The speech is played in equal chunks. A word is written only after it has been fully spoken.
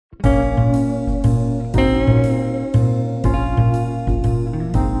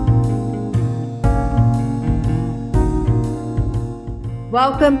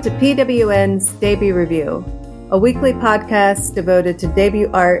Welcome to PWN's Debut Review, a weekly podcast devoted to debut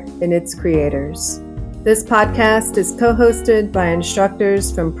art and its creators. This podcast is co-hosted by instructors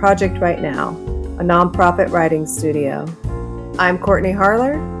from Project Right Now, a nonprofit writing studio. I'm Courtney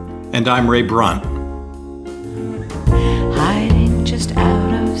Harler. And I'm Ray Brunt. Hiding just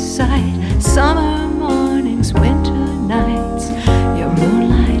out of sight, summer mornings, winter nights, your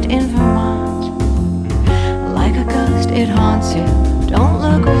moonlight in Vermont. Like a ghost, it haunts you. Don't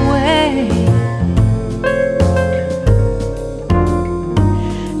look away.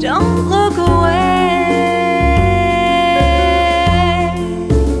 Don't look away.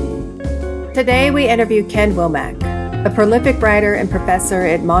 Today we interview Ken Womack, a prolific writer and professor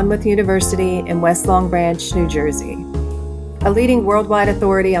at Monmouth University in West Long Branch, New Jersey. A leading worldwide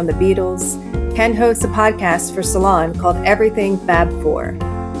authority on the Beatles, Ken hosts a podcast for Salon called Everything Fab Four.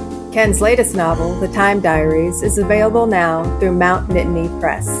 Ken's latest novel, The Time Diaries, is available now through Mount Nittany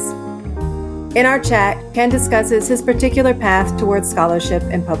Press. In our chat, Ken discusses his particular path towards scholarship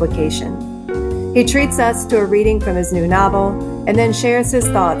and publication. He treats us to a reading from his new novel and then shares his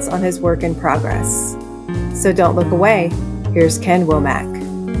thoughts on his work in progress. So don't look away. Here's Ken Womack.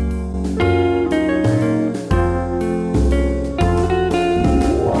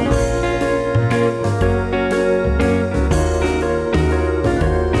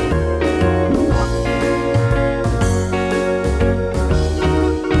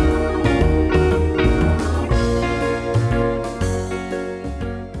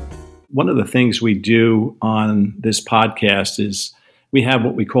 One of the things we do on this podcast is we have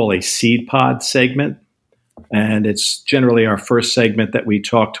what we call a seed pod segment. And it's generally our first segment that we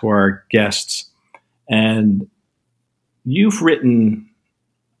talk to our guests. And you've written,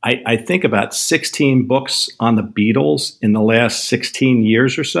 I think, about 16 books on the Beatles in the last 16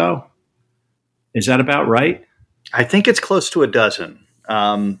 years or so. Is that about right? I think it's close to a dozen.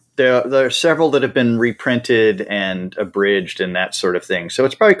 There are several that have been reprinted and abridged and that sort of thing. So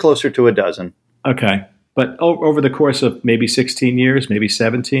it's probably closer to a dozen. Okay. But over the course of maybe 16 years, maybe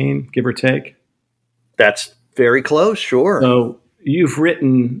 17, give or take? That's very close, sure. So you've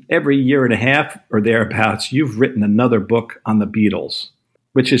written every year and a half or thereabouts, you've written another book on the Beatles,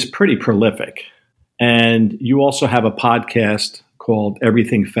 which is pretty prolific. And you also have a podcast called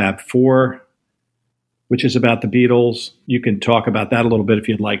Everything Fab Four, which is about the Beatles. You can talk about that a little bit if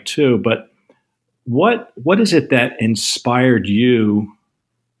you'd like to. But what is it that inspired you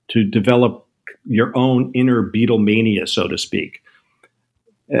to develop your own inner Beatlemania, so to speak?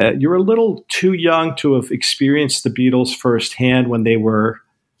 You're a little too young to have experienced the Beatles firsthand when they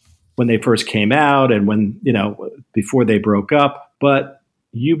first came out and before they broke up. But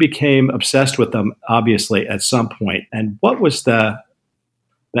you became obsessed with them, obviously, at some point. And what was that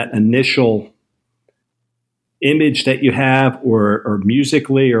initial image that you have, or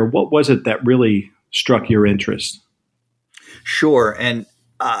musically, or what was it that really struck your interest? Sure. And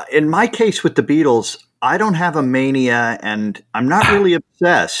in my case with the Beatles, I don't have a mania and I'm not really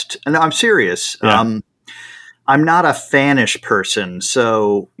obsessed. And I'm serious. Yeah. I'm not a fanish person.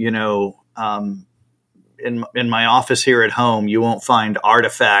 So, in my office here at home, you won't find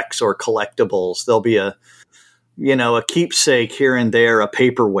artifacts or collectibles. There'll be a keepsake here and there, a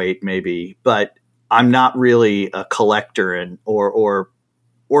paperweight maybe, but I'm not really a collector or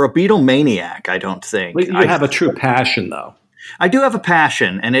a Beatle maniac, I don't think. You have a true passion, though. I do have a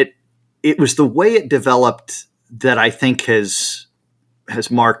passion, and it was the way it developed that I think has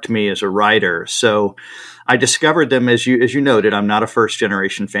marked me as a writer. So I discovered them, as you noted, I'm not a first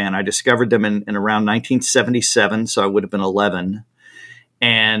generation fan. I discovered them in around 1977, so I would have been 11.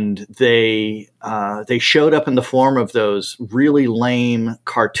 And they showed up in the form of those really lame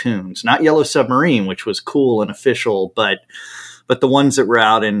cartoons, not Yellow Submarine, which was cool and official, but the ones that were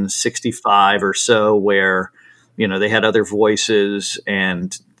out in 65 or so, where they had other voices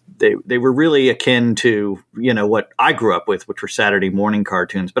and they were really akin to what I grew up with, which were Saturday morning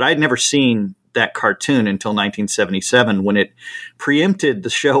cartoons. But I'd never seen that cartoon until 1977, when it preempted the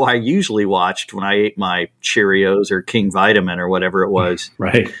show I usually watched when I ate my Cheerios or King Vitamin or whatever it was.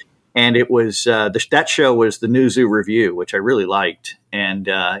 Right. And it was that show was the New Zoo Review, which I really liked. And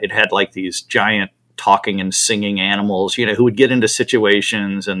it had like these giant talking and singing animals, who would get into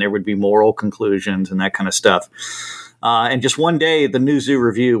situations and there would be moral conclusions and that kind of stuff. And just one day, the New Zoo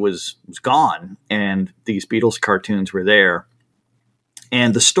Review was gone and these Beatles cartoons were there.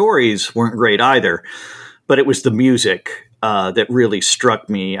 And the stories weren't great either, but it was the music that really struck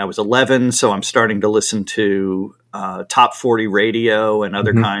me. I was 11, so I'm starting to listen to top 40 radio and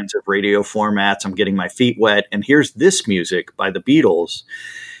other kinds of radio formats. I'm getting my feet wet. And here's this music by the Beatles.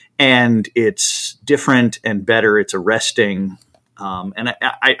 And it's different and better. It's arresting. And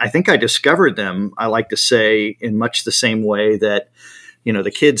I think I discovered them, I like to say, in much the same way that,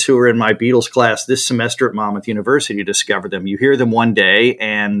 the kids who are in my Beatles class this semester at Monmouth University discover them. You hear them one day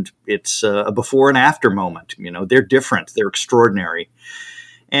and it's a before and after moment. They're different. They're extraordinary.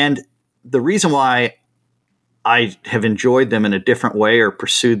 And the reason why I have enjoyed them in a different way or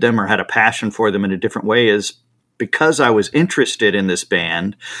pursued them or had a passion for them in a different way is because I was interested in this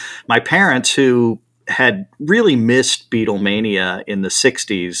band. My parents, who had really missed Beatlemania in the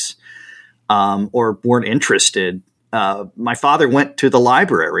 60s or weren't interested, my father went to the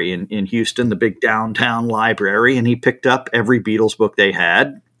library in Houston, the big downtown library, and he picked up every Beatles book they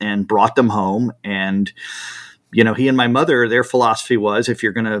had and brought them home. And, he and my mother, their philosophy was, if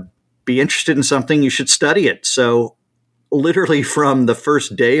you're going to be interested in something, you should study it. So literally from the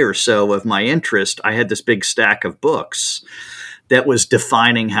first day or so of my interest, I had this big stack of books that was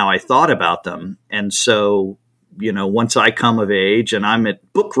defining how I thought about them. And so, once I come of age, and I'm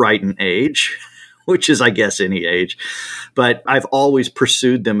at book writing age, which is, I guess, any age, but I've always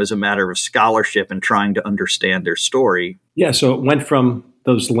pursued them as a matter of scholarship and trying to understand their story. Yeah, so it went from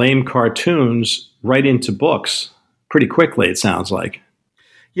those lame cartoons right into books pretty quickly, it sounds like.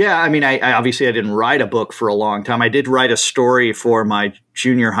 Yeah, I mean, I obviously I didn't write a book for a long time. I did write a story for my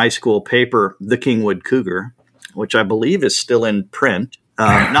junior high school paper, The Kingwood Cougar, which I believe is still in print.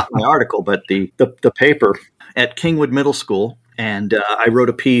 Not my article, but the paper at Kingwood Middle School. And I wrote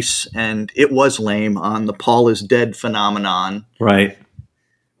a piece, and it was lame, on the Paul is dead phenomenon. Right.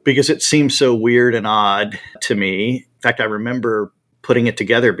 Because it seemed so weird and odd to me. In fact, I remember putting it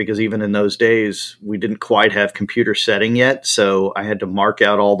together because even in those days, we didn't quite have computer setting yet. So I had to mark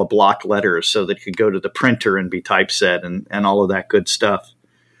out all the block letters so that it could go to the printer and be typeset and all of that good stuff.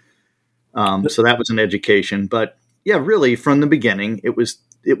 So that was an education. But yeah, really, from the beginning, it was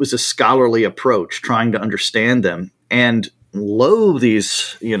a scholarly approach, trying to understand them. And lo,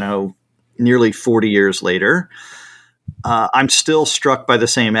 these, nearly 40 years later, I'm still struck by the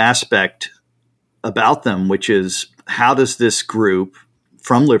same aspect about them, which is how does this group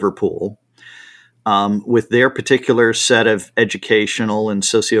from Liverpool, with their particular set of educational and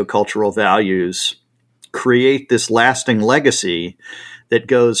sociocultural values, create this lasting legacy that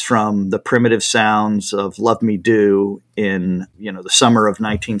goes from the primitive sounds of Love Me Do in, the summer of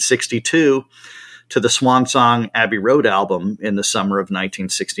 1962 to the Swan Song Abbey Road album in the summer of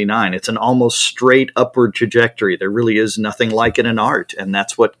 1969. It's an almost straight upward trajectory. There really is nothing like it in art. And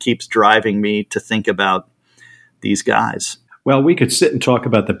that's what keeps driving me to think about these guys. Well, we could sit and talk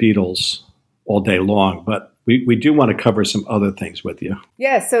about the Beatles all day long, but we do want to cover some other things with you.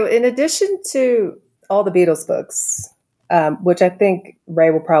 Yeah, so in addition to all the Beatles books, which I think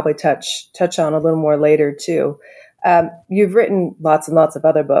Ray will probably touch on a little more later too, you've written lots and lots of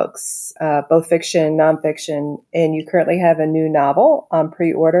other books, both fiction, nonfiction, and you currently have a new novel on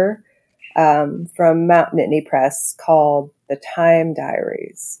pre-order from Mount Nittany Press called The Time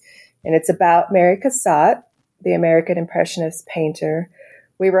Diaries. And it's about Mary Cassatt, the American Impressionist painter.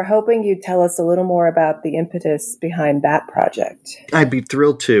 We were hoping you'd tell us a little more about the impetus behind that project. I'd be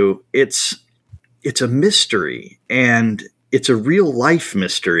thrilled to. It's a mystery, and it's a real life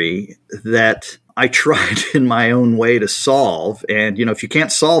mystery that I tried in my own way to solve. And, if you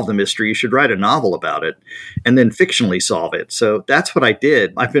can't solve the mystery, you should write a novel about it and then fictionally solve it. So that's what I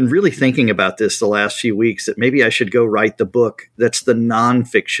did. I've been really thinking about this the last few weeks, that maybe I should go write the book that's the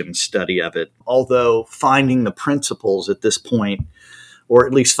nonfiction study of it. Although finding the principles at this point, or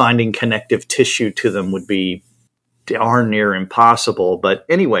at least finding connective tissue to them, would be darn near impossible. But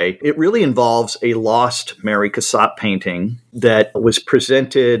anyway, it really involves a lost Mary Cassatt painting that was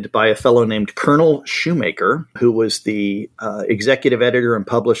presented by a fellow named Colonel Shoemaker, who was the executive editor and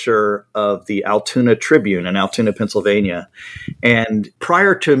publisher of the Altoona Tribune in Altoona, Pennsylvania. And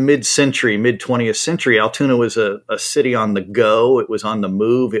prior to mid-century, mid-20th century, Altoona was a city on the go. It was on the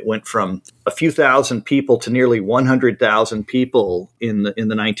move. It went from a few thousand people to nearly 100,000 people in the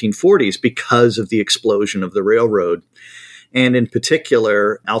 1940s because of the explosion of the railroad. And in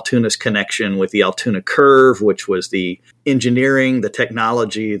particular, Altoona's connection with the Altoona Curve, which was the engineering, the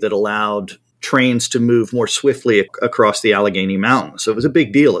technology that allowed trains to move more swiftly across the Allegheny Mountains. So it was a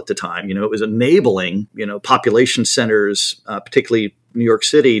big deal at the time. It was enabling, population centers, particularly New York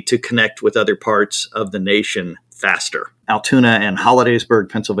City, to connect with other parts of the nation faster. Altoona and Hollidaysburg,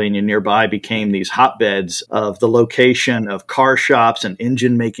 Pennsylvania, nearby became these hotbeds of the location of car shops and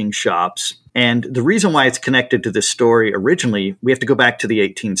engine-making shops. And the reason why it's connected to this story originally, we have to go back to the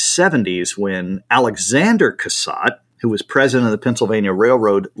 1870s when Alexander Cassatt, who was president of the Pennsylvania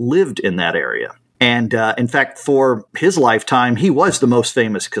Railroad, lived in that area. And in fact, for his lifetime, he was the most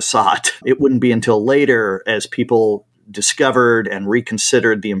famous Cassatt. It wouldn't be until later, as people discovered and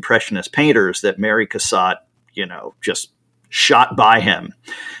reconsidered the Impressionist painters that Mary Cassatt, just shot by him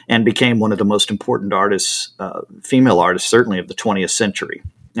and became one of the most important artists, female artists, certainly of the 20th century,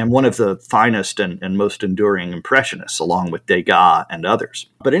 and one of the finest and most enduring Impressionists, along with Degas and others.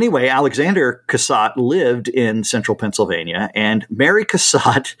 But anyway, Alexander Cassatt lived in central Pennsylvania, and Mary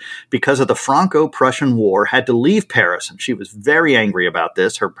Cassatt, because of the Franco-Prussian War, had to leave Paris, and she was very angry about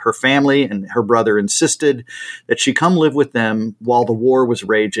this. Her family and her brother insisted that she come live with them while the war was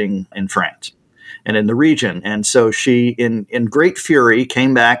raging in France and in the region. And so she, in great fury,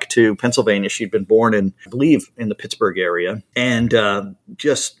 came back to Pennsylvania. She'd been born in, I believe, in the Pittsburgh area, and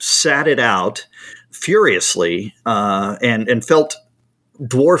just sat it out furiously and felt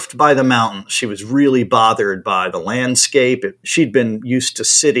dwarfed by the mountains. She was really bothered by the landscape. She'd been used to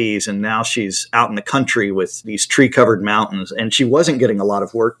cities, and now she's out in the country with these tree-covered mountains, and she wasn't getting a lot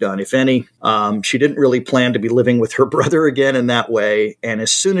of work done, if any. She didn't really plan to be living with her brother again in that way, and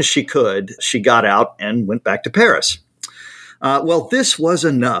as soon as she could, she got out and went back to Paris. Well, this was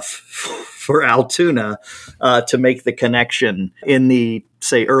enough for Altoona to make the connection in the,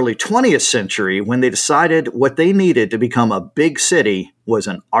 say, early 20th century, when they decided what they needed to become a big city was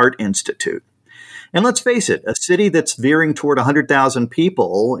an art institute. And let's face it, a city that's veering toward 100,000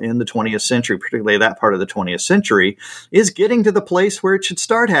 people in the 20th century, particularly that part of the 20th century, is getting to the place where it should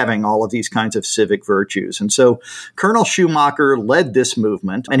start having all of these kinds of civic virtues. And so Colonel Schumacher led this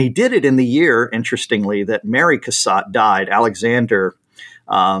movement, and he did it in the year, interestingly, that Mary Cassatt died. Alexander,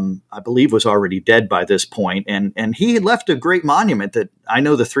 I believe, was already dead by this point, and he left a great monument that I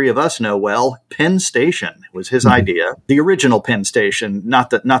know the three of us know well. Penn Station was his idea, the original Penn Station, not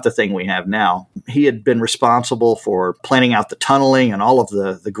the thing we have now. He had been responsible for planning out the tunneling and all of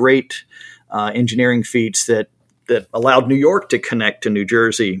the great engineering feats that allowed New York to connect to New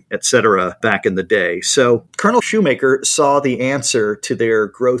Jersey, et cetera, back in the day. So Colonel Schumacher saw the answer to their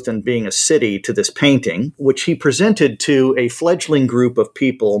growth in being a city to this painting, which he presented to a fledgling group of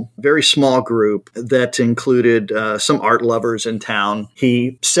people, very small group that included some art lovers in town.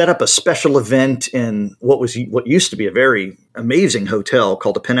 He set up a special event in what used to be a very amazing hotel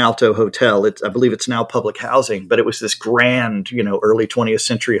called the Penalto Hotel. I believe it's now public housing, but it was this grand, early 20th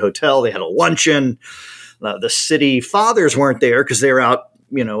century hotel. They had a luncheon. The city fathers weren't there because they were out,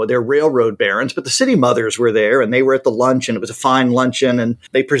 they're railroad barons, but the city mothers were there, and they were at the luncheon. It was a fine luncheon, and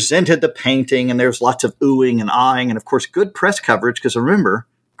they presented the painting, and there was lots of oohing and aahing, and of course, good press coverage, because remember,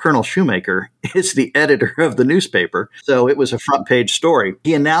 Colonel Schumacher is the editor of the newspaper, so it was a front page story.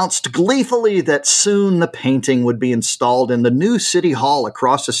 He announced gleefully that soon the painting would be installed in the new city hall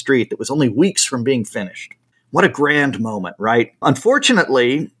across the street that was only weeks from being finished. What a grand moment, right?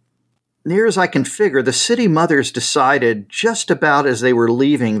 Unfortunately, near as I can figure, the city mothers decided just about as they were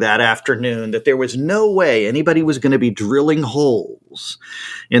leaving that afternoon that there was no way anybody was going to be drilling holes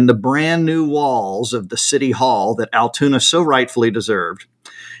in the brand new walls of the city hall that Altoona so rightfully deserved.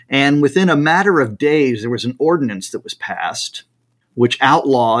 And within a matter of days, there was an ordinance that was passed which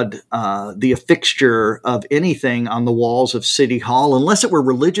outlawed the affixture of anything on the walls of City Hall unless it were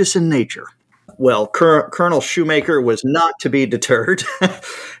religious in nature. Well, Colonel Schumacher was not to be deterred,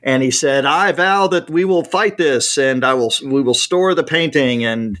 and he said, "I vow that we will fight this, and we will store the painting."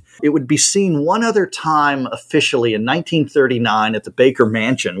 And it would be seen one other time officially in 1939 at the Baker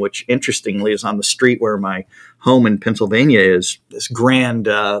Mansion, which interestingly is on the street where my home in Pennsylvania is, this grand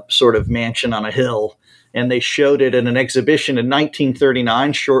sort of mansion on a hill. And they showed it in an exhibition in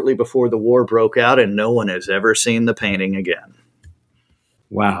 1939, shortly before the war broke out, and no one has ever seen the painting again.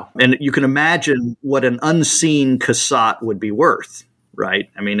 Wow. And you can imagine what an unseen Cassatt would be worth, right?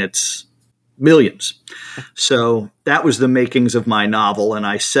 I mean, it's millions. So that was the makings of my novel, and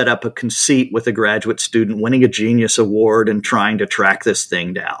I set up a conceit with a graduate student winning a Genius Award and trying to track this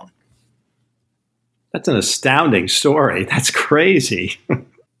thing down. That's an astounding story. That's crazy.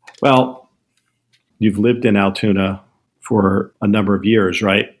 Well, you've lived in Altoona for a number of years,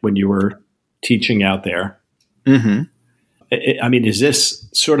 right? When you were teaching out there. Mm-hmm. I mean, is this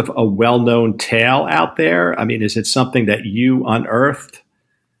sort of a well-known tale out there? I mean, is it something that you unearthed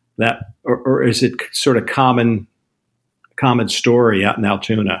that, or is it sort of common story out in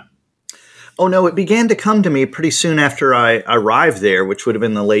Altoona? Oh, no, it began to come to me pretty soon after I arrived there, which would have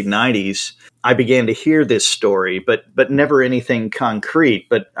been the late 90s. I began to hear this story, but never anything concrete.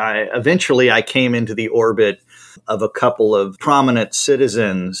 But eventually I came into the orbit of a couple of prominent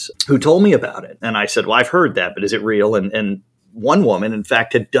citizens who told me about it. And I said, well, I've heard that, but is it real? And one woman, in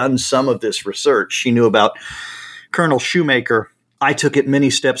fact, had done some of this research. She knew about Colonel Schumacher. I took it many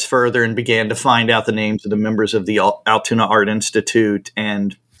steps further and began to find out the names of the members of the Altoona Art Institute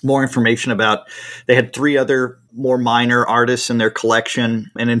and more information about, they had 3 other more minor artists in their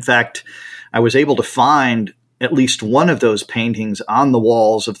collection. And in fact, I was able to find at least one of those paintings on the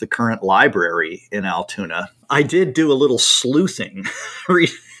walls of the current library in Altoona. I did do a little sleuthing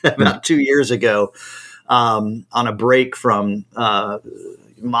about 2 years ago on a break from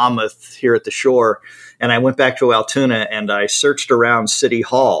Monmouth here at the shore. And I went back to Altoona and I searched around City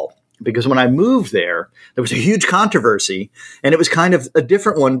Hall, because when I moved there was a huge controversy, and it was kind of a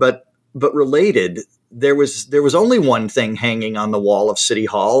different one, but related. There was only one thing hanging on the wall of City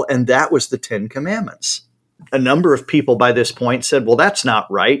Hall, and that was the Ten Commandments. A number of people by this point said, well, that's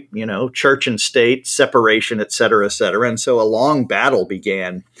not right. Church and state, separation, et cetera, et cetera. And so a long battle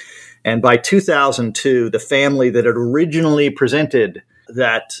began. And by 2002, the family that had originally presented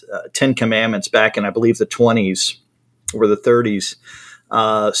that Ten Commandments back in, I believe, the 20s or the 30s,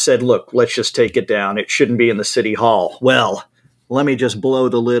 said, look, let's just take it down. It shouldn't be in the City Hall. Well, let me just blow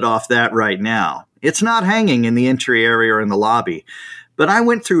the lid off that right now. It's not hanging in the entry area or in the lobby. But I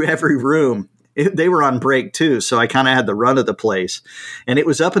went through every room. They were on break too, so I kind of had the run of the place. And it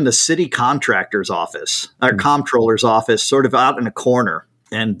was up in the city contractor's office, our comptroller's office, sort of out in a corner.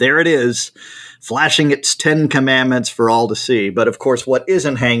 And there it is, flashing its 10 commandments for all to see. But of course, what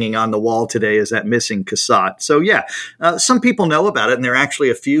isn't hanging on the wall today is that missing cassette. So yeah, some people know about it, and there are actually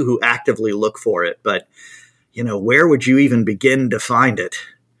a few who actively look for it. But, where would you even begin to find it?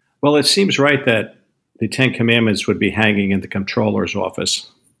 Well, it seems right that the 10 Commandments would be hanging in the comptroller's office.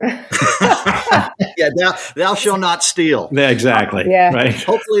 Yeah, thou shalt not steal. Yeah, exactly. Yeah. Right.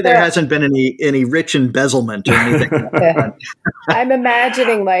 Hopefully there hasn't been any rich embezzlement or anything. Yeah. I'm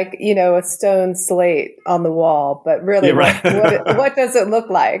imagining a stone slate on the wall, but really, Yeah, right. what does it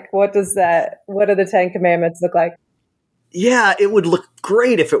look like? What do the Ten Commandments look like? Yeah, it would look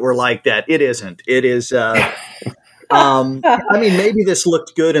great if it were like that. It isn't. It is. Maybe this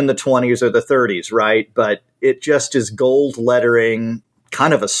looked good in the 20s or the 30s, right? But it just is gold lettering,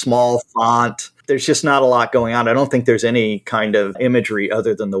 kind of a small font. There's just not a lot going on. I don't think there's any kind of imagery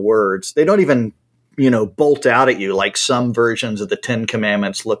other than the words. They don't even, bolt out at you like some versions of the Ten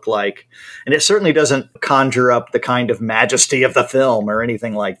Commandments look like. And it certainly doesn't conjure up the kind of majesty of the film or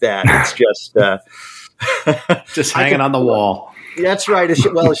anything like that. It's just... just hanging on the wall. That's right.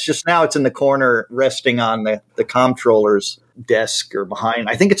 It's just now it's in the corner resting on the comptroller's desk or behind.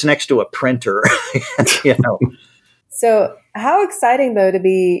 I think it's next to a printer. So how exciting, though, to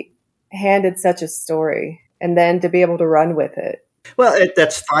be handed such a story and then to be able to run with it. Well,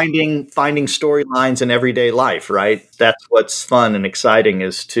 that's finding storylines in everyday life, right? That's what's fun and exciting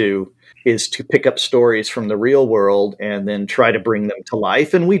is to pick up stories from the real world and then try to bring them to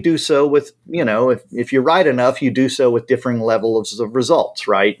life. And we do so with, if you write enough, you do so with differing levels of results,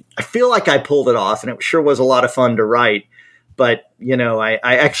 right? I feel like I pulled it off, and it sure was a lot of fun to write. But, I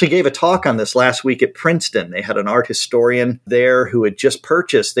actually gave a talk on this last week at Princeton. They had an art historian there who had just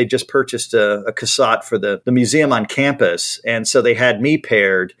purchased a cassette for the museum on campus. And so they had me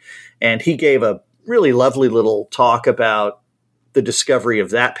paired, and he gave a really lovely little talk about the discovery of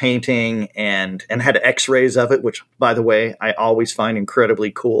that painting and had x-rays of it, which, by the way, I always find incredibly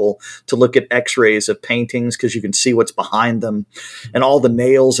cool to look at x-rays of paintings because you can see what's behind them and all the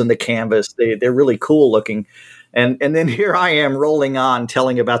nails in the canvas. They're really cool looking. And then here I am rolling on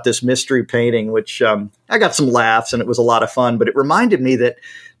telling about this mystery painting, which I got some laughs and it was a lot of fun, but it reminded me that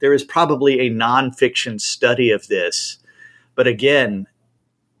there is probably a nonfiction study of this. But again,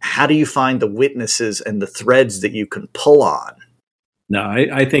 how do you find the witnesses and the threads that you can pull on? No,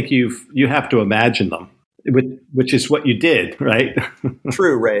 I think you have to imagine them, which is what you did, right?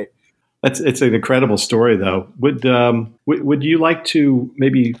 True, Ray. It's an incredible story, though. Would you like to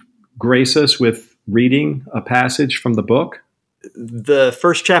maybe grace us with reading a passage from the book? The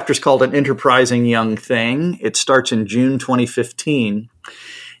first chapter is called An Enterprising Young Thing. It starts in June 2015.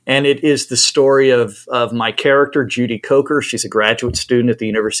 And it is the story of my character, Judy Coker. She's a graduate student at the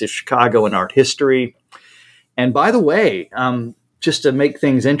University of Chicago in art history. And by the way, just to make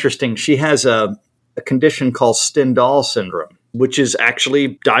things interesting, she has a condition called Stendhal syndrome, which is actually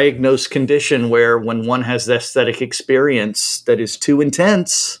a diagnosed condition where when one has the aesthetic experience that is too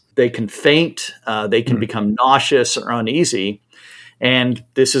intense, they can faint, they can become nauseous or uneasy. And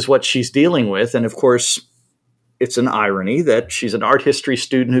this is what she's dealing with. And of course, it's an irony that she's an art history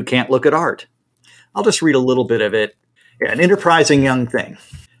student who can't look at art. I'll just read a little bit of it. An enterprising young thing.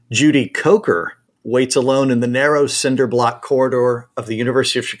 Judy Coker waits alone in the narrow cinder block corridor of the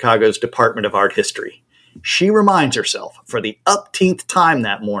University of Chicago's Department of Art History. She reminds herself for the upteenth time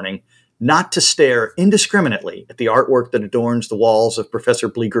that morning not to stare indiscriminately at the artwork that adorns the walls of Professor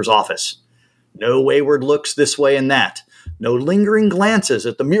Bleeker's office. No wayward looks this way and that. No lingering glances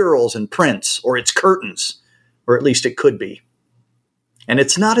at the murals and prints or its curtains, or at least it could be. And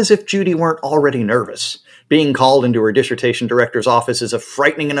it's not as if Judy weren't already nervous. Being called into her dissertation director's office is a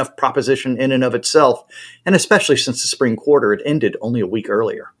frightening enough proposition in and of itself, and especially since the spring quarter had ended only a week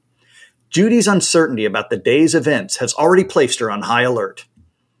earlier. Judy's uncertainty about the day's events has already placed her on high alert.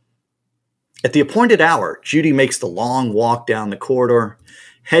 At the appointed hour, Judy makes the long walk down the corridor,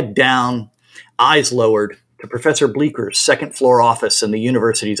 head down, eyes lowered, to Professor Bleeker's second-floor office in the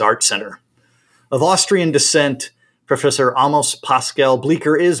university's Art Center. Of Austrian descent, Professor Amos Pascal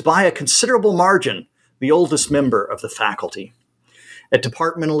Bleeker is, by a considerable margin, the oldest member of the faculty. At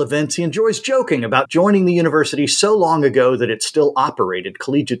departmental events, he enjoys joking about joining the university so long ago that it still operated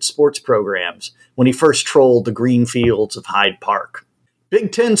collegiate sports programs when he first trolled the green fields of Hyde Park.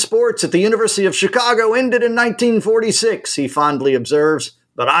 Big Ten sports at the University of Chicago ended in 1946, he fondly observes,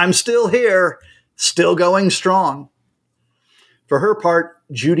 but I'm still here, still going strong. For her part,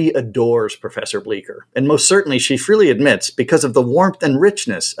 Judy adores Professor Bleeker, and most certainly she freely admits because of the warmth and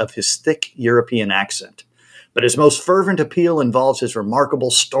richness of his thick European accent. But his most fervent appeal involves his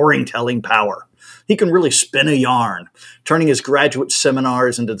remarkable storytelling power. He can really spin a yarn, turning his graduate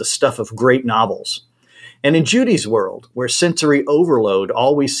seminars into the stuff of great novels. And in Judy's world, where sensory overload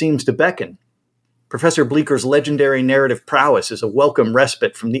always seems to beckon, Professor Bleeker's legendary narrative prowess is a welcome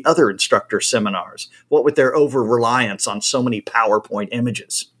respite from the other instructor seminars, what with their over-reliance on so many PowerPoint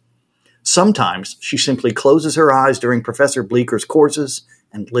images. Sometimes she simply closes her eyes during Professor Bleeker's courses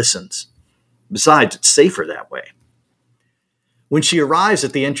and listens. Besides, it's safer that way. When she arrives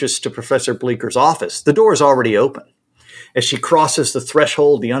at the entrance to Professor Bleeker's office, the door is already open. As she crosses the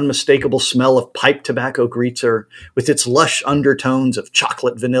threshold, the unmistakable smell of pipe tobacco greets her, with its lush undertones of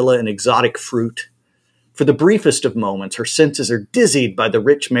chocolate, vanilla, and exotic fruit. For the briefest of moments, her senses are dizzied by the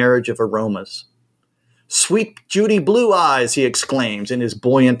rich marriage of aromas. "Sweet Judy Blue Eyes," he exclaims in his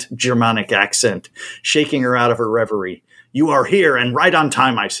buoyant Germanic accent, shaking her out of her reverie. "You are here and right on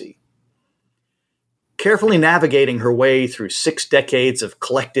time, I see." Carefully navigating her way through 6 decades of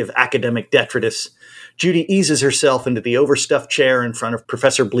collective academic detritus, Judy eases herself into the overstuffed chair in front of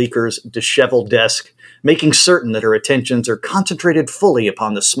Professor Bleeker's disheveled desk, making certain that her attentions are concentrated fully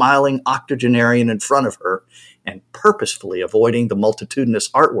upon the smiling octogenarian in front of her and purposefully avoiding the multitudinous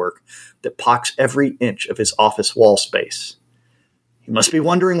artwork that pockets every inch of his office wall space. "You must be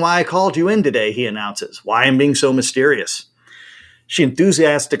wondering why I called you in today," he announces, "why I'm being so mysterious." She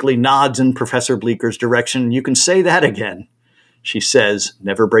enthusiastically nods in Professor Bleeker's direction. "You can say that again," she says,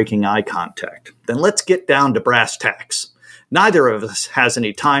 never breaking eye contact. "Then let's get down to brass tacks. Neither of us has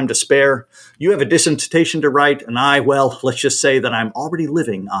any time to spare. You have a dissertation to write, and let's just say that I'm already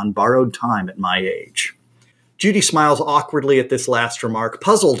living on borrowed time at my age." Judy smiles awkwardly at this last remark,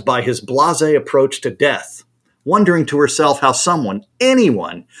 puzzled by his blasé approach to death, wondering to herself how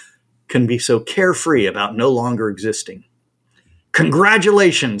anyone, can be so carefree about no longer existing.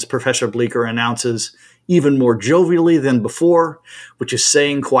 "Congratulations," Professor Bleeker announces, even more jovially than before, which is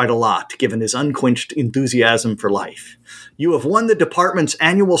saying quite a lot, given his unquenched enthusiasm for life. "You have won the department's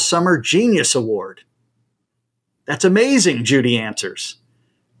annual Summer Genius Award." "That's amazing," Judy answers.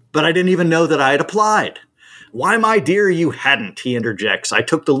 "But I didn't even know that I had applied." "Why, my dear, you hadn't," he interjects. "I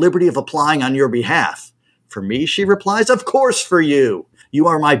took the liberty of applying on your behalf." "For me?" she replies. "Of course for you. You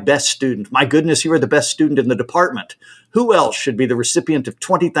are my best student. My goodness, you are the best student in the department. Who else should be the recipient of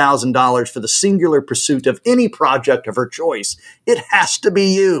 $20,000 for the singular pursuit of any project of her choice? It has to be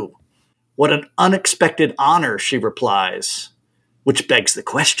you." "What an unexpected honor," she replies. "Which begs the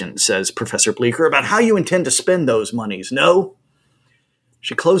question," says Professor Bleeker, "about how you intend to spend those monies, no?"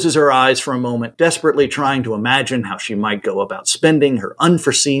 She closes her eyes for a moment, desperately trying to imagine how she might go about spending her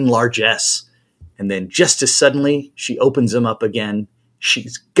unforeseen largesse. And then just as suddenly, she opens them up again.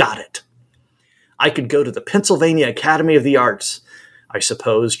 She's got it. "I could go to the Pennsylvania Academy of the Arts, I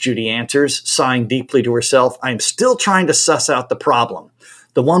suppose," Judy answers, sighing deeply to herself. "I am still trying to suss out the problem,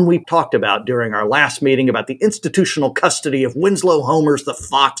 the one we talked about during our last meeting about the institutional custody of Winslow Homer's The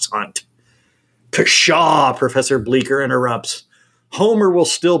Fox Hunt." "Pshaw," Professor Bleeker interrupts. "Homer will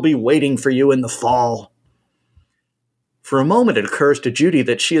still be waiting for you in the fall." For a moment it occurs to Judy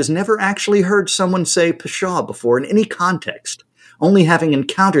that she has never actually heard someone say pshaw before in any context, only having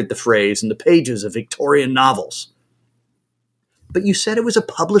encountered the phrase in the pages of Victorian novels. "But you said it was a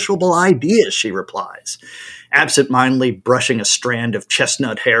publishable idea," she replies, absent-mindedly brushing a strand of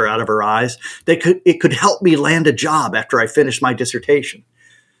chestnut hair out of her eyes. "It could help me land a job after I finish my dissertation."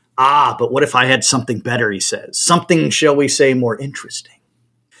 "Ah, but what if I had something better," he says. "Something, shall we say, more interesting."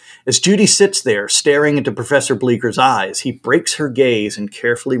 As Judy sits there, staring into Professor Bleeker's eyes, he breaks her gaze and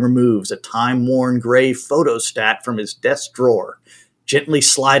carefully removes a time-worn gray photostat from his desk drawer, gently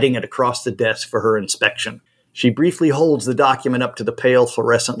sliding it across the desk for her inspection. She briefly holds the document up to the pale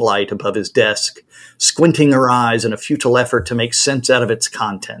fluorescent light above his desk, squinting her eyes in a futile effort to make sense out of its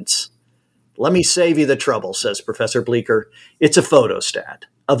contents. "Let me save you the trouble," says Professor Bleecker. "It's a photostat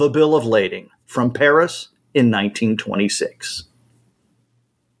of a bill of lading from Paris in 1926.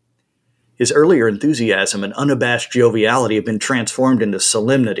 His earlier enthusiasm and unabashed joviality have been transformed into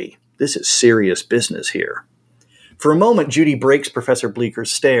solemnity. This is serious business here. For a moment, Judy breaks Professor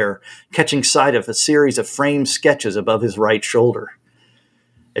Bleeker's stare, catching sight of a series of framed sketches above his right shoulder.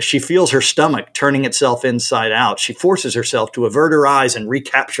 As she feels her stomach turning itself inside out, she forces herself to avert her eyes and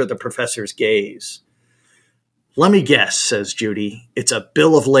recapture the professor's gaze. "Let me guess," says Judy. "It's a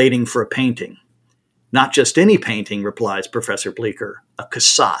bill of lading for a painting." "Not just any painting," replies Professor Bleecker. "A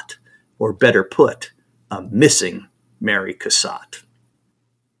Cassatt, or better put, a missing Mary Cassatt."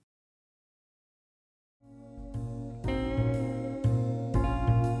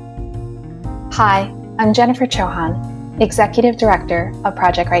 Hi, I'm Jennifer Chauhan, Executive Director of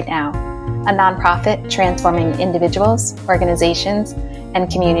Project Right Now, a nonprofit transforming individuals, organizations, and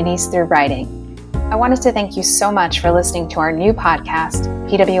communities through writing. I wanted to thank you so much for listening to our new podcast,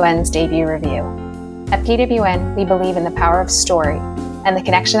 PWN's Debut Review. At PWN, we believe in the power of story and the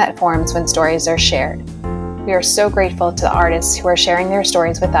connection that forms when stories are shared. We are so grateful to the artists who are sharing their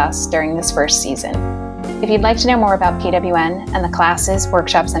stories with us during this first season. If you'd like to know more about PWN and the classes,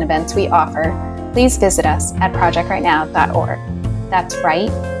 workshops, and events we offer, please visit us at projectrightnow.org. That's right,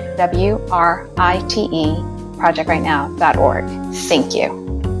 WRITE, projectrightnow.org. Thank you.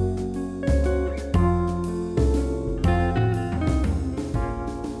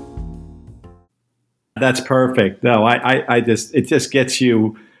 That's perfect. No, it just gets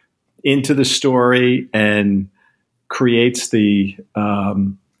you into the story and creates the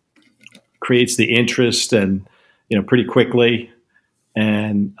interest, and pretty quickly.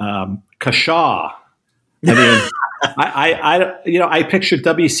 And Kashaw. I mean, I pictured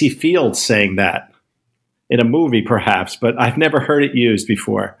W.C. Fields saying that in a movie, perhaps, but I've never heard it used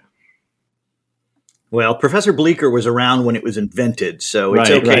before. Well, Professor Bleecker was around when it was invented, so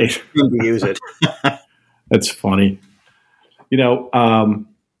it's okay for him to use it. That's funny.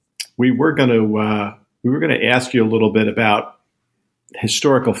 We were going to ask you a little bit about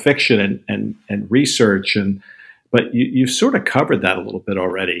historical fiction and research, but you've sort of covered that a little bit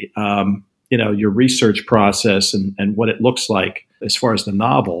already. Your research process and what it looks like as far as the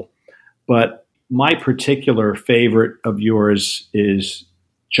novel. But my particular favorite of yours is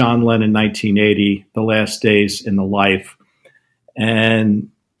John Lennon, 1980, The Last Days in the Life. And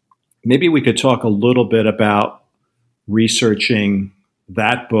maybe we could talk a little bit about researching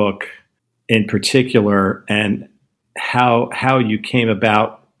that book in particular, and how you came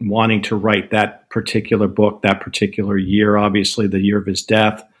about wanting to write that particular book, that particular year, obviously the year of his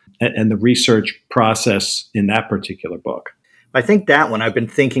death, and the research process in that particular book. I think that one I've been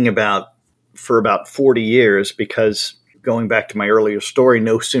thinking about for about 40 years, because going back to my earlier story,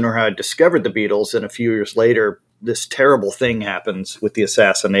 no sooner had I discovered the Beatles than a few years later, this terrible thing happens with the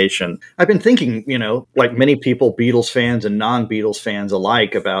assassination. I've been thinking, like many people, Beatles fans and non-Beatles fans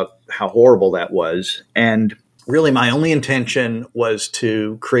alike, about how horrible that was. And really my only intention was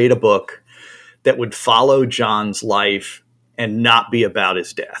to create a book that would follow John's life and not be about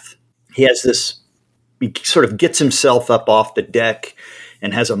his death. He sort of gets himself up off the deck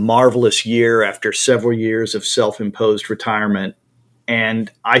and has a marvelous year after several years of self-imposed retirement.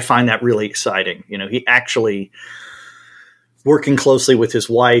 And I find that really exciting. He actually, working closely with his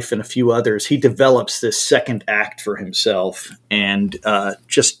wife and a few others, he develops this second act for himself, and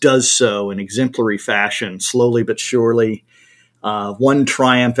just does so in exemplary fashion, slowly but surely. One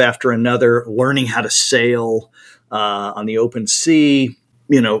triumph after another, learning how to sail on the open sea,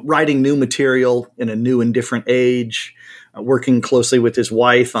 writing new material in a new and different age, working closely with his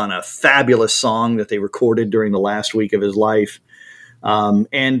wife on a fabulous song that they recorded during the last week of his life.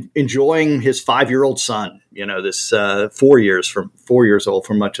 And enjoying his 5-year-old son, this 4 years old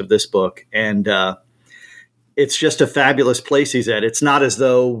for much of this book. And it's just a fabulous place he's at. It's not as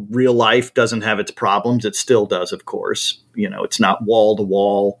though real life doesn't have its problems. It still does, of course. It's not wall to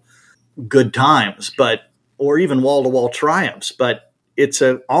wall good times, or even wall to wall triumphs, but it's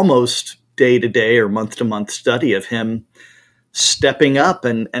a almost day to day or month to month study of him stepping up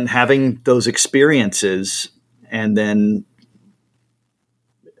and having those experiences, and then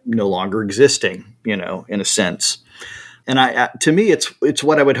no longer existing, in a sense. And to me, it's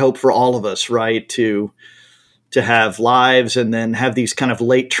what I would hope for all of us, right? To have lives and then have these kind of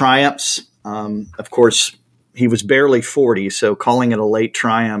late triumphs. Of course, he was barely 40, so calling it a late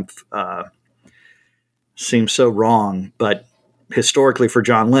triumph seems so wrong. But historically, for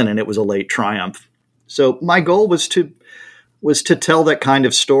John Lennon, it was a late triumph. So my goal was to tell that kind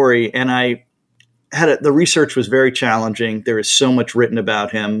of story, and the research was very challenging. There is so much written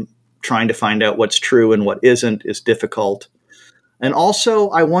about him. Trying to find out what's true and what isn't is difficult. And also,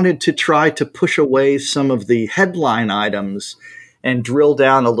 I wanted to try to push away some of the headline items and drill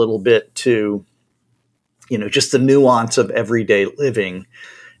down a little bit to, just the nuance of everyday living.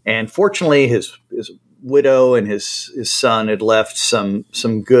 And fortunately, his widow and his son had left some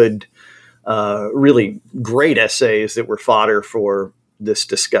good, really great essays that were fodder for this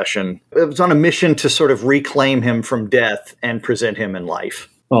discussion. It was on a mission to sort of reclaim him from death and present him in life.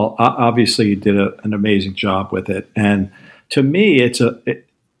 Well, obviously you did an amazing job with it. And to me, it's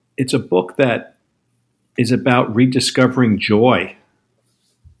a book that is about rediscovering joy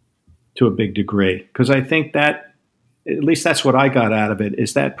to a big degree. Because I think that, at least that's what I got out of it,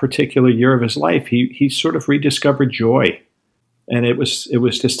 is that particular year of his life, he sort of rediscovered joy. And it was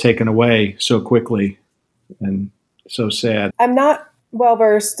just taken away so quickly and so sad. I'm not well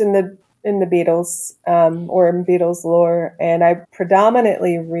versed in the Beatles or in Beatles lore, and I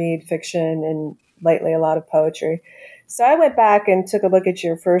predominantly read fiction and lately a lot of poetry. So I went back and took a look at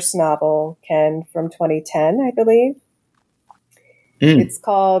your first novel, Ken, from 2010, I believe. It's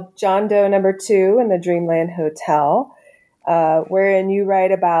called John Doe No. 2 in the Dreamland Hotel, wherein you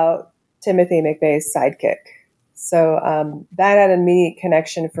write about Timothy McVeigh's sidekick. So that had an immediate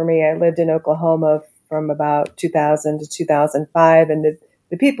connection for me. I lived in Oklahoma from about 2000 to 2005, and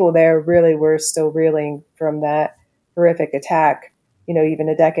the people there really were still reeling from that horrific attack, even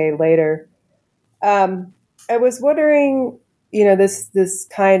a decade later. I was wondering, this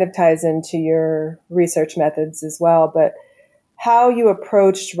kind of ties into your research methods as well, but how you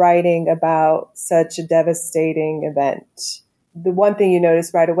approached writing about such a devastating event. The one thing you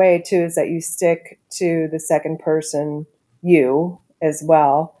notice right away, too, is that you stick to the second person you as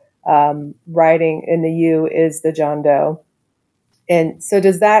well. Writing in the you is the John Doe. And so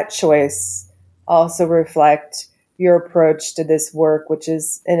does that choice also reflect your approach to this work, which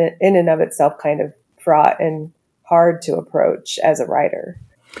is in and of itself kind of fraught and hard to approach as a writer?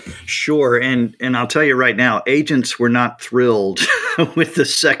 Sure. And I'll tell you right now, agents were not thrilled with the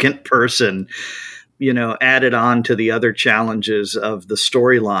second person, added on to the other challenges of the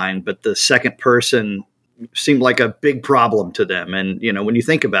storyline. But the second person seemed like a big problem to them. And, when you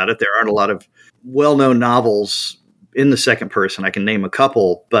think about it, there aren't a lot of well-known novels in the second person. I can name a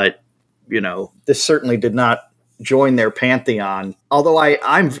couple, but, this certainly did not join their pantheon. Although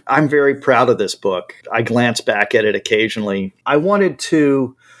I'm very proud of this book. I glance back at it occasionally. I wanted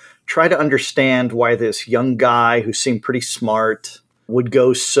to try to understand why this young guy who seemed pretty smart would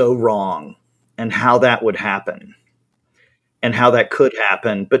go so wrong and how that would happen and how that could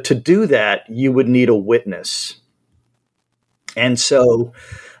happen. But to do that, you would need a witness. And so,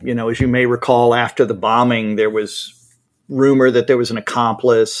 as you may recall, after the bombing, there was rumor that there was an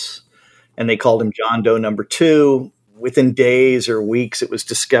accomplice, and they called him John Doe No. 2. Within days or weeks, it was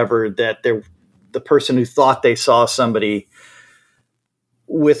discovered that the person who thought they saw somebody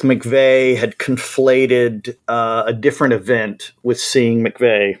with McVeigh had conflated a different event with seeing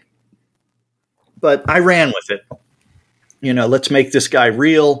McVeigh. But I ran with it. Let's make this guy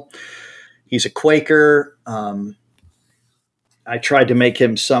real. He's a Quaker. I tried to make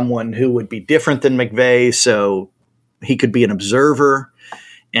him someone who would be different than McVeigh so he could be an observer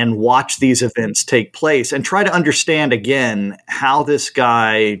and watch these events take place and try to understand again how this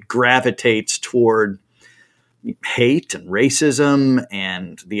guy gravitates toward hate and racism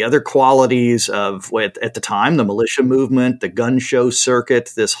and the other qualities of, at the time, the militia movement, the gun show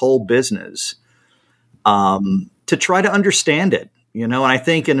circuit, this whole business, to try to understand it. And I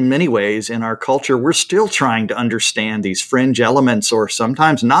think in many ways in our culture, we're still trying to understand these fringe elements, or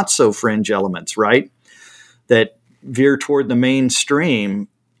sometimes not so fringe elements, right? That veer toward the mainstream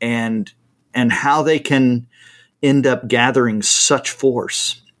and how they can end up gathering such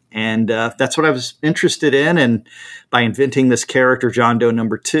force. And that's what I was interested in. And by inventing this character, John Doe No.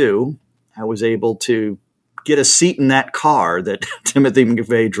 2, I was able to get a seat in that car that Timothy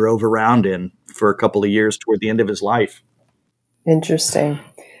McVeigh drove around in for a couple of years toward the end of his life. Interesting.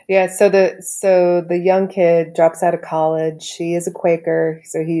 Yeah. So the young kid drops out of college. He is a Quaker.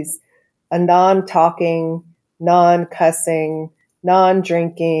 So he's a non-talking, non-cussing,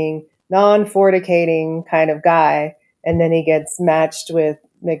 non-drinking, non-fornicating kind of guy. And then he gets matched with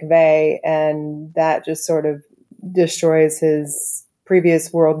McVeigh, and that just sort of destroys his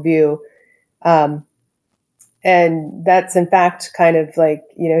previous worldview. And that's in fact kind of like,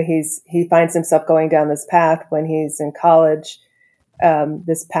 he finds himself going down this path when he's in college.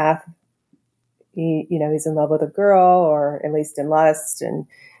 This path, he's in love with a girl, or at least in lust, and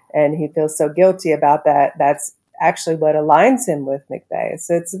and he feels so guilty about that. That's actually what aligns him with McVeigh.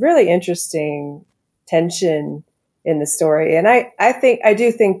 So it's a really interesting tension in the story. And I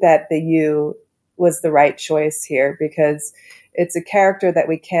do think that the you was the right choice here, because it's a character that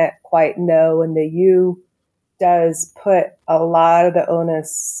we can't quite know, and the you does put a lot of the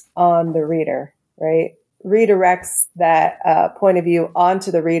onus on the reader, right? Redirects that point of view onto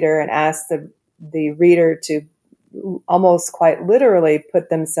the reader and asks the reader to almost quite literally put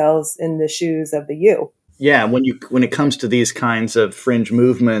themselves in the shoes of the you. Yeah, when it comes to these kinds of fringe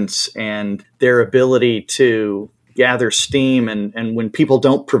movements and their ability to gather steam, and when people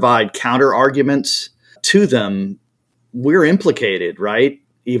don't provide counter arguments to them, we're implicated, right?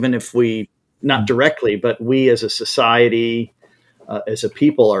 Even if we, not directly, but we as a society, as a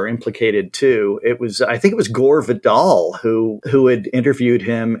people, are implicated too. I think it was Gore Vidal who had interviewed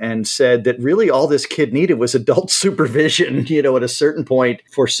him and said that really all this kid needed was adult supervision, at a certain point,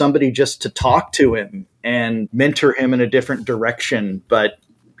 for somebody just to talk to him and mentor him in a different direction. But,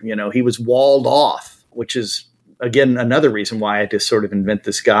 he was walled off, which is, again, another reason why I had to sort of invent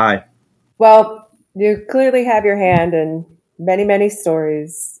this guy. Well, you clearly have your hand in many, many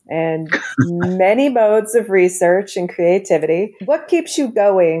stories and many modes of research and creativity. What keeps you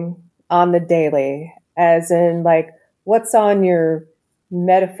going on the daily? As in, what's on your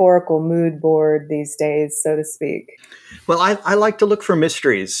metaphorical mood board these days, so to speak? Well, I like to look for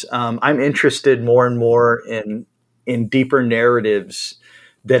mysteries. I'm interested more and more in deeper narratives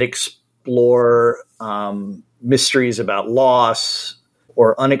that explore mysteries about loss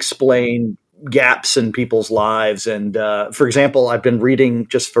or unexplained gaps in people's lives. And for example, I've been reading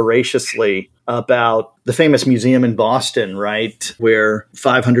just voraciously about the famous museum in Boston, right, where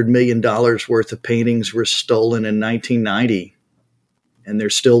 $500 million worth of paintings were stolen in 1990, and they're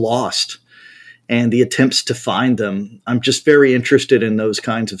still lost. And the attempts to find them, I'm just very interested in those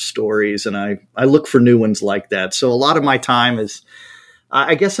kinds of stories, and I look for new ones like that. So a lot of my time is,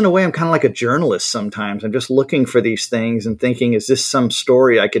 I guess in a way, I'm kind of like a journalist sometimes. I'm just looking for these things and thinking, is this some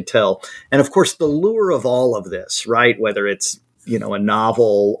story I could tell? And of course, the lure of all of this, right, whether it's, a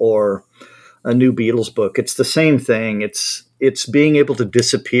novel or a new Beatles book, it's the same thing. It's being able to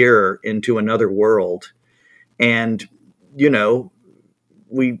disappear into another world. And,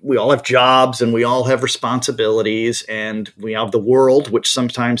 we all have jobs and we all have responsibilities, and we have the world, which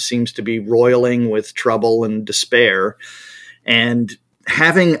sometimes seems to be roiling with trouble and despair. And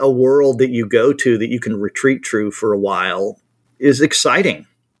having a world that you go to that you can retreat to for a while is exciting.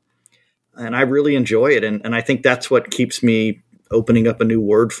 And I really enjoy it. And I think that's what keeps me opening up a new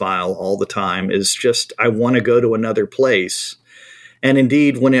Word file all the time, is just, I want to go to another place. And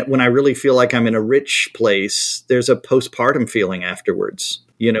indeed, when I really feel like I'm in a rich place, there's a postpartum feeling afterwards,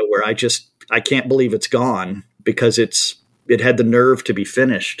 where I can't believe it's gone, because it had the nerve to be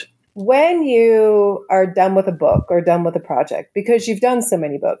finished. When you are done with a book or done with a project, because you've done so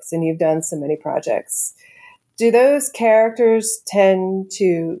many books and you've done so many projects, do those characters tend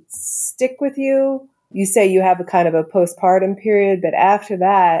to stick with you? You say you have a kind of a postpartum period, but after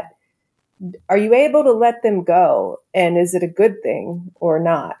that, are you able to let them go? And is it a good thing or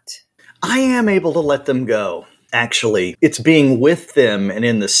not? I am able to let them go, actually. It's being with them and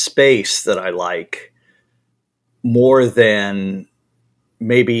in the space that I like more than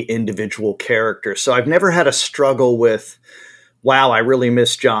maybe individual characters. So I've never had a struggle with, wow, I really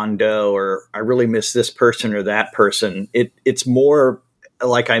miss John Doe, or I really miss this person or that person. It's more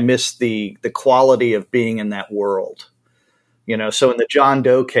like I miss the quality of being in that world. So in the John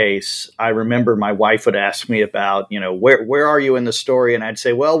Doe case, I remember my wife would ask me about, where are you in the story? And I'd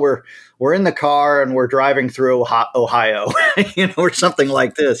say, well, we're in the car and we're driving through Ohio, or something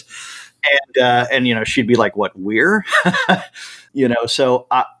like this. And she'd be like, what, we're? So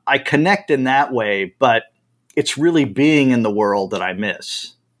I connect in that way, but it's really being in the world that I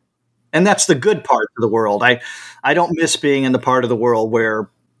miss. And that's the good part of the world. I don't miss being in the part of the world where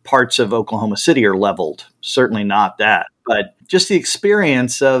parts of Oklahoma City are leveled. Certainly not that. But just the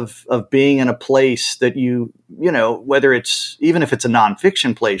experience of being in a place that whether it's, even if it's a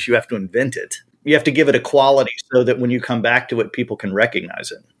nonfiction place, you have to invent it. You have to give it a quality so that when you come back to it, people can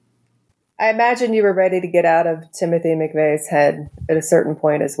recognize it. I imagine you were ready to get out of Timothy McVeigh's head at a certain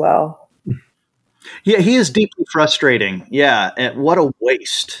point as well. Yeah, he is deeply frustrating. Yeah, and what a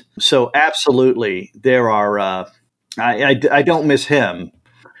waste. So absolutely, there are. I don't miss him.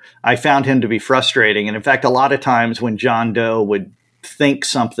 I found him to be frustrating, and in fact, a lot of times when John Doe would think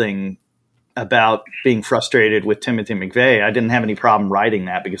something about being frustrated with Timothy McVeigh, I didn't have any problem writing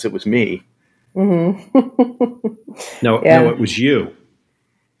that because it was me. Mm-hmm. No, it was you.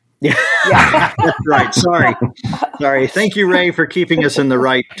 Yeah, That's right. Sorry. Thank you, Ray, for keeping us in the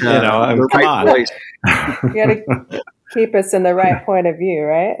right, the right place. You got to keep us in the right point of view,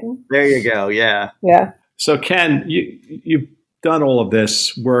 right? There you go. Yeah. Yeah. So, Ken, you've done all of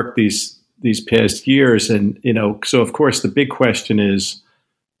this work these past years, and so of course the big question is,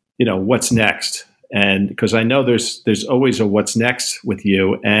 what's next? And because I know there's always a what's next with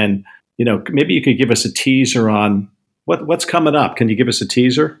you, and maybe you could give us a teaser on what's coming up. Can you give us a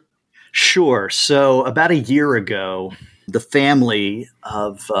teaser? Sure. So about a year ago, the family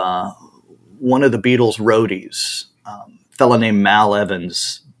of one of the Beatles roadies, a fellow named Mal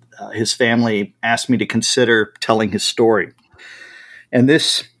Evans, his family asked me to consider telling his story. And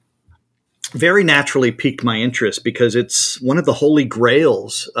this very naturally piqued my interest because it's one of the holy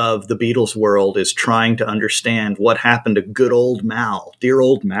grails of the Beatles world is trying to understand what happened to good old Mal, dear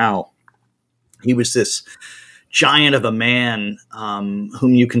old Mal. He was this giant of a man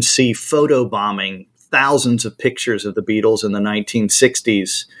whom you can see photobombing thousands of pictures of the Beatles in the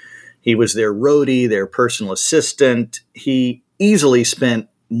 1960s. He was their roadie, their personal assistant. He easily spent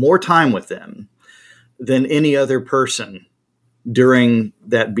more time with them than any other person during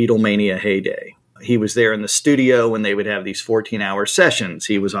that Beatlemania heyday. He was there in the studio when they would have these 14-hour sessions.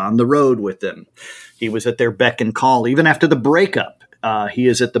 He was on the road with them. He was at their beck and call. Even after the breakup, he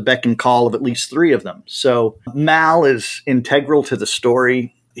is at the beck and call of at least 3 of them. So Mal is integral to the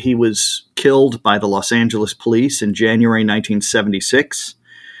story. He was killed by the Los Angeles police in January 1976.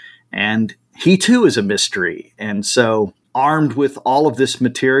 And he too is a mystery. And so armed with all of this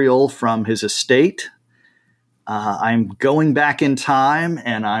material from his estate, I'm going back in time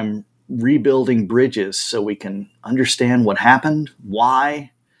and I'm rebuilding bridges so we can understand what happened,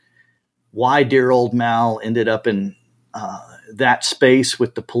 why dear old Mal ended up in that space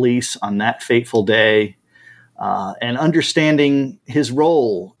with the police on that fateful day, and understanding his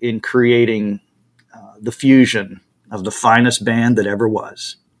role in creating the fusion of the finest band that ever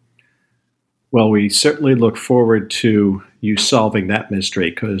was. Well, we certainly look forward to you solving that mystery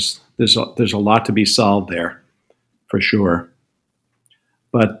because there's a lot to be solved there, for sure.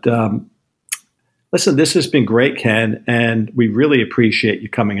 But listen, this has been great, Ken, and we really appreciate you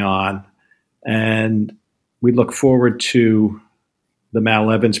coming on. And we look forward to the Mal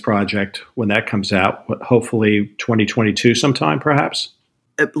Evans project when that comes out, hopefully 2022 sometime, perhaps?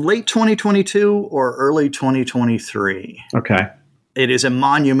 Late 2022 or early 2023. Okay. It is a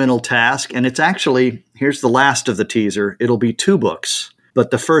monumental task, and it's actually, here's the last of the teaser, it'll be 2 books,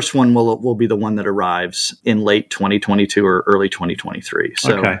 but the first one will be the one that arrives in late 2022 or early 2023.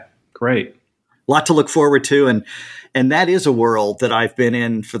 So, okay, great. A lot to look forward to, and that is a world that I've been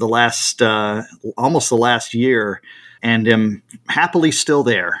in for the last, almost the last year, and am happily still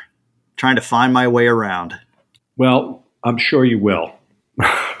there, trying to find my way around. Well, I'm sure you will.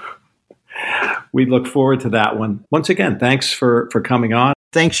 We look forward to that one. Once again, thanks for coming on.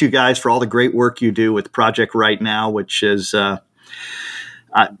 Thanks, you guys, for all the great work you do with Project Right Now, which is,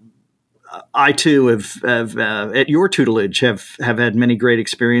 I too have at your tutelage have had many great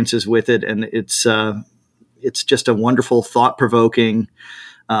experiences with it, and it's just a wonderful, thought-provoking,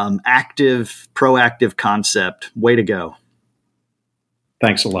 active, proactive concept. Way to go!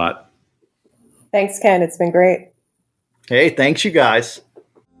 Thanks a lot. Thanks, Ken. It's been great. Hey, thanks, you guys.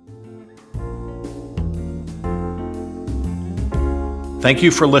 Thank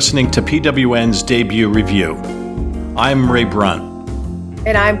you for listening to PWN's debut review. I'm Ray Brunt.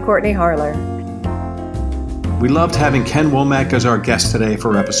 And I'm Courtney Harler. We loved having Ken Womack as our guest today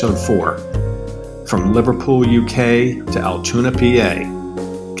for episode 4. From Liverpool, UK to Altoona,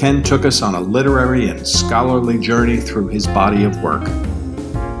 PA, Ken took us on a literary and scholarly journey through his body of work.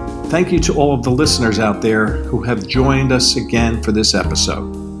 Thank you to all of the listeners out there who have joined us again for this episode.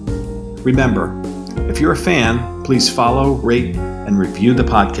 Remember, if you're a fan, please follow, rate, and review the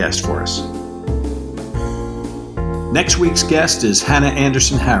podcast for us. Next week's guest is Hannah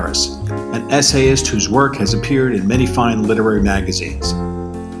Anderson Harris, an essayist whose work has appeared in many fine literary magazines.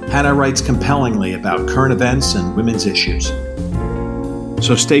 Hannah writes compellingly about current events and women's issues.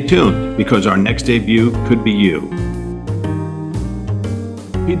 So stay tuned, because our next debut could be you.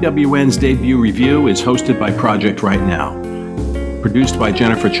 PWN's debut review is hosted by Project Right Now, produced by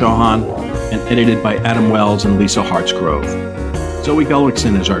Jennifer Chauhan, and edited by Adam Wells and Lisa Hartsgrove. Zoe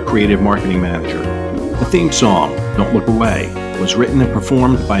Gullickson is our creative marketing manager. The theme song, Don't Look Away, was written and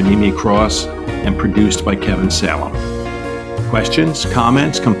performed by Mimi Cross and produced by Kevin Salem. Questions,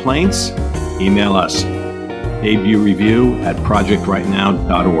 comments, complaints? Email us.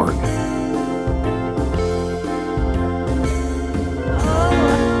 DebutReview@projectrightnow.org.